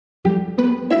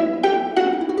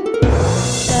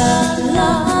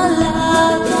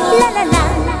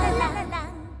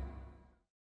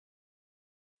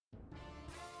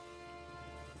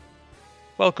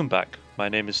Welcome back, my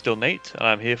name is still Nate and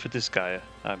I'm here for Disgaea.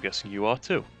 I'm guessing you are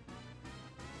too.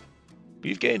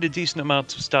 We've gained a decent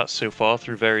amount of stats so far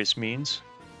through various means,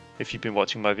 if you've been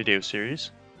watching my video series.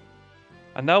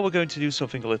 And now we're going to do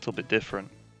something a little bit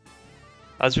different.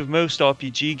 As with most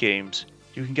RPG games,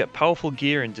 you can get powerful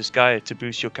gear in Disgaea to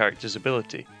boost your character's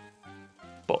ability.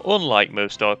 But unlike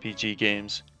most RPG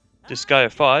games,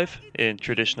 Disgaea 5, in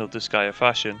traditional Disgaea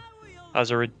fashion, has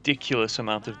a ridiculous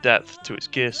amount of depth to its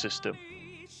gear system,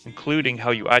 including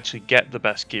how you actually get the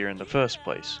best gear in the first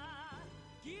place.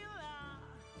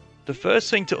 The first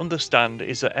thing to understand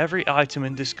is that every item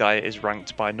in Disgaea is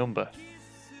ranked by number,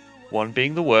 1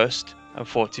 being the worst and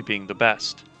 40 being the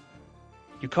best.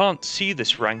 You can't see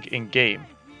this rank in game.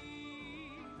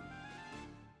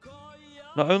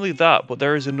 Not only that, but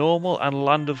there is a normal and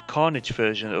Land of Carnage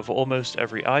version of almost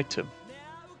every item.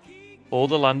 All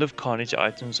the Land of Carnage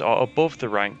items are above the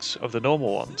ranks of the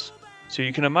normal ones, so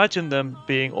you can imagine them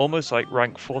being almost like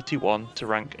rank 41 to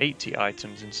rank 80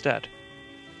 items instead.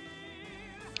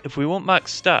 If we want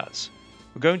max stats,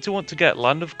 we're going to want to get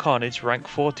Land of Carnage rank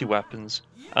 40 weapons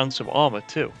and some armor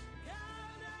too.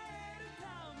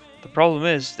 The problem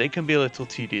is, they can be a little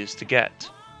tedious to get.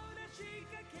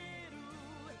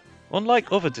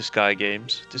 Unlike other Disgaea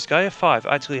games, Disgaea 5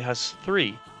 actually has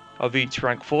 3 of each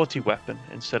rank 40 weapon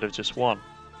instead of just 1.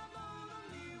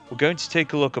 We're going to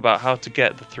take a look about how to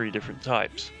get the 3 different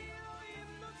types.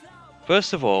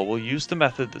 First of all, we'll use the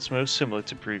method that's most similar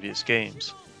to previous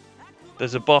games.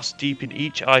 There's a boss deep in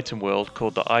each item world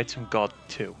called the Item God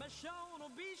 2.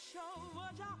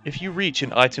 If you reach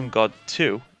an Item God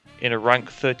 2 in a rank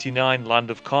 39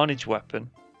 Land of Carnage weapon,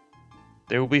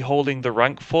 they will be holding the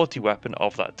rank 40 weapon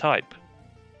of that type.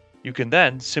 You can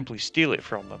then simply steal it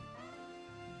from them.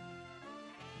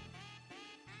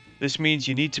 This means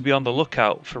you need to be on the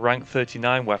lookout for rank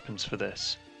 39 weapons for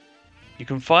this. You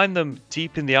can find them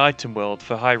deep in the item world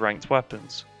for high ranked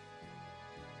weapons.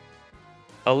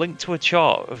 I'll link to a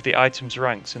chart of the item's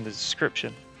ranks in the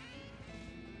description.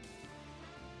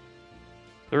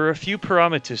 There are a few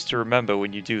parameters to remember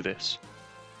when you do this.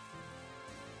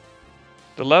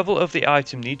 The level of the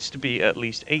item needs to be at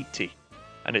least 80,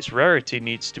 and its rarity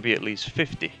needs to be at least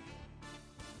 50.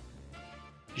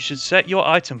 You should set your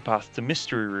item path to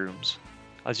mystery rooms,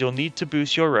 as you'll need to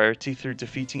boost your rarity through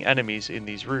defeating enemies in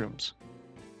these rooms.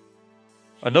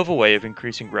 Another way of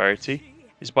increasing rarity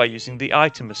is by using the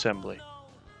item assembly.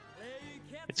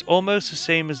 It's almost the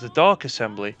same as the dark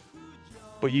assembly,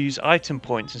 but you use item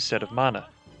points instead of mana.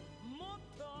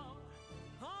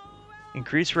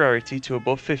 Increase rarity to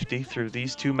above 50 through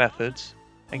these 2 methods,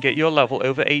 and get your level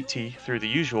over 80 through the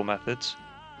usual methods.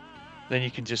 Then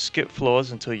you can just skip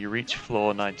floors until you reach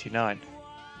floor 99.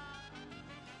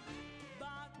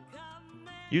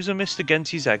 Use a Mr.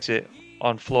 Gensi's exit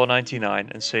on floor 99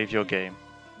 and save your game.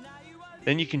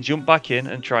 Then you can jump back in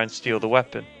and try and steal the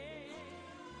weapon.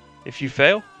 If you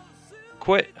fail,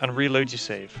 quit and reload your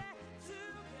save.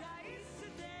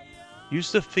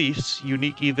 Use the Thief's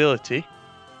unique ability,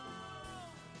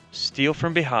 steal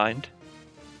from behind,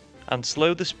 and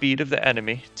slow the speed of the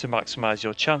enemy to maximize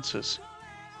your chances.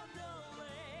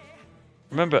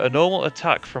 Remember, a normal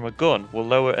attack from a gun will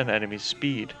lower an enemy's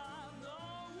speed.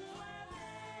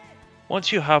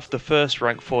 Once you have the first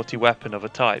rank 40 weapon of a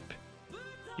type,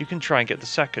 you can try and get the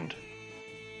second.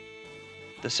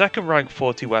 The second rank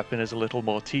 40 weapon is a little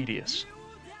more tedious.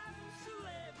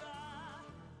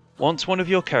 Once one of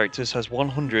your characters has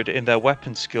 100 in their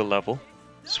weapon skill level,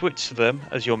 switch to them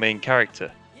as your main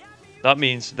character. That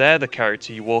means they're the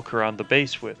character you walk around the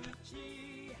base with.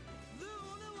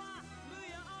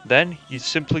 Then you're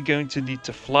simply going to need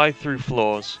to fly through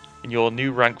floors in your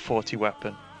new rank 40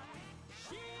 weapon.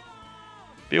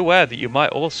 Be aware that you might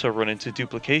also run into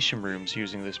duplication rooms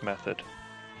using this method.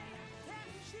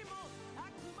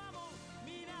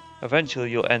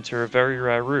 Eventually you'll enter a very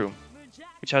rare room,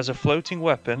 which has a floating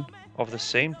weapon of the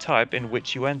same type in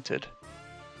which you entered.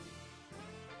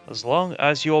 As long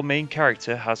as your main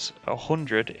character has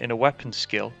 100 in a weapon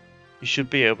skill, you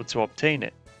should be able to obtain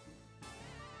it.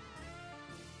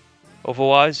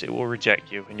 Otherwise, it will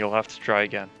reject you and you'll have to try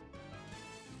again.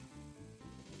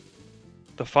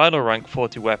 The final rank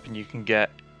 40 weapon you can get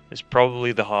is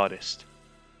probably the hardest.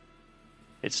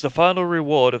 It's the final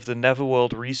reward of the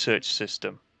Netherworld research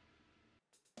system.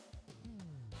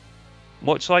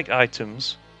 Much like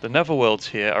items, the Netherworlds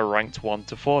here are ranked 1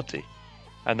 to 40,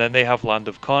 and then they have Land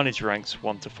of Carnage ranks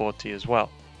 1 to 40 as well.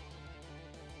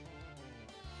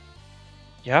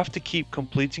 You have to keep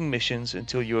completing missions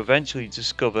until you eventually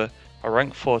discover a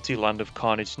rank 40 Land of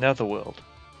Carnage Netherworld.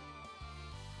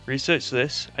 Research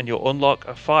this and you'll unlock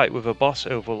a fight with a boss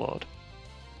overlord.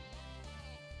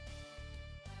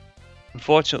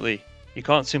 Unfortunately, you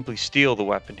can't simply steal the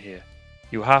weapon here,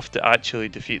 you have to actually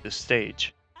defeat the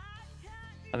stage,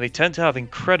 and they tend to have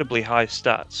incredibly high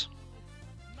stats.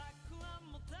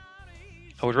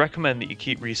 I would recommend that you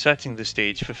keep resetting the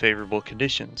stage for favourable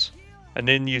conditions, and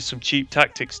then use some cheap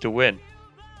tactics to win.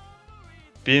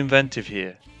 Be inventive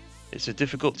here, it's a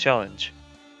difficult challenge.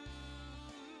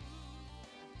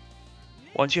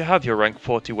 Once you have your rank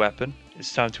 40 weapon,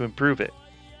 it's time to improve it.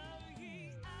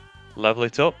 Level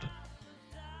it up,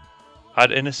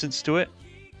 add innocence to it,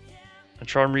 and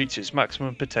try and reach its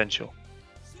maximum potential.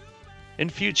 In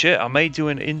future, I may do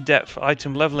an in-depth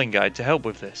item leveling guide to help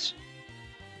with this.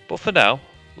 But for now,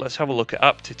 let's have a look at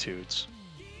aptitudes.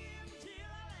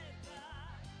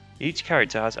 Each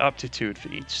character has aptitude for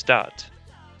each stat.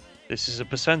 This is a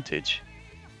percentage.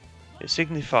 It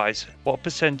signifies what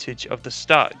percentage of the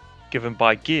stat given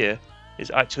by gear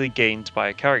is actually gained by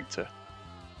a character.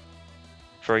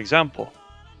 For example,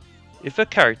 if a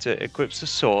character equips a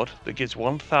sword that gives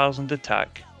 1000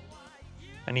 attack,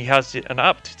 and he has an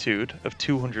aptitude of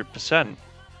 200%,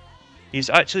 he is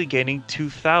actually gaining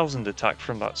 2000 attack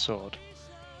from that sword.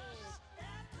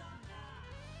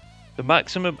 The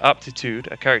maximum aptitude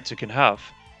a character can have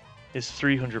is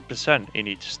 300% in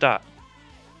each stat.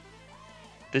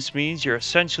 This means you're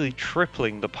essentially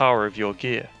tripling the power of your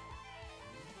gear.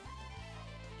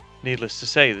 Needless to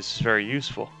say, this is very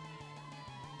useful.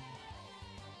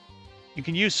 You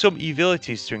can use some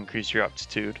abilities to increase your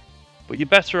aptitude, but you're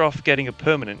better off getting a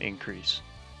permanent increase.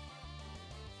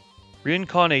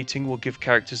 Reincarnating will give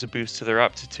characters a boost to their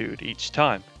aptitude each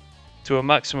time, to a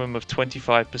maximum of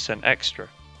 25% extra.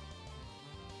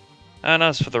 And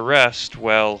as for the rest,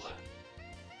 well,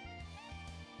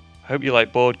 I hope you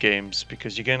like board games,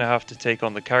 because you're going to have to take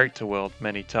on the character world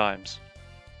many times.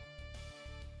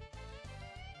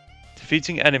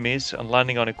 Defeating enemies and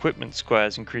landing on equipment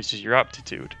squares increases your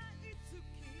aptitude.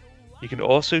 You can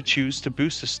also choose to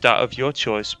boost a stat of your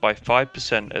choice by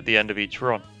 5% at the end of each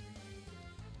run.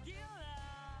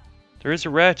 There is a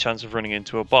rare chance of running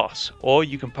into a boss, or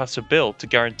you can pass a build to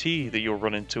guarantee that you'll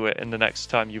run into it in the next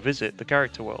time you visit the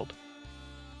character world.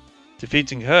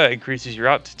 Defeating her increases your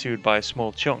aptitude by a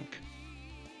small chunk.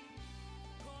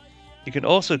 You can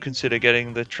also consider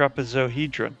getting the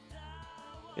trapezohedron.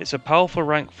 It's a powerful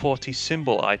rank 40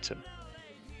 symbol item.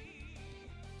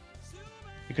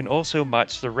 You can also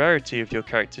match the rarity of your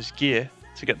character's gear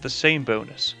to get the same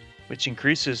bonus, which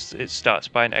increases its stats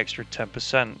by an extra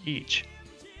 10% each.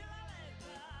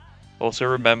 Also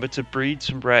remember to breed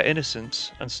some rare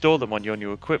innocents and store them on your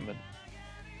new equipment.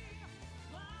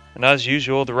 And as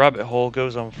usual, the rabbit hole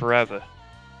goes on forever,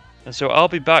 and so I'll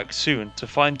be back soon to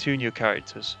fine tune your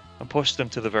characters and push them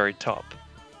to the very top.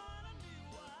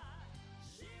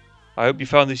 I hope you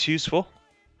found this useful.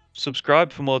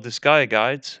 Subscribe for more Disgaea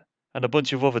guides and a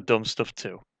bunch of other dumb stuff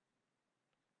too.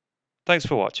 Thanks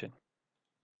for watching.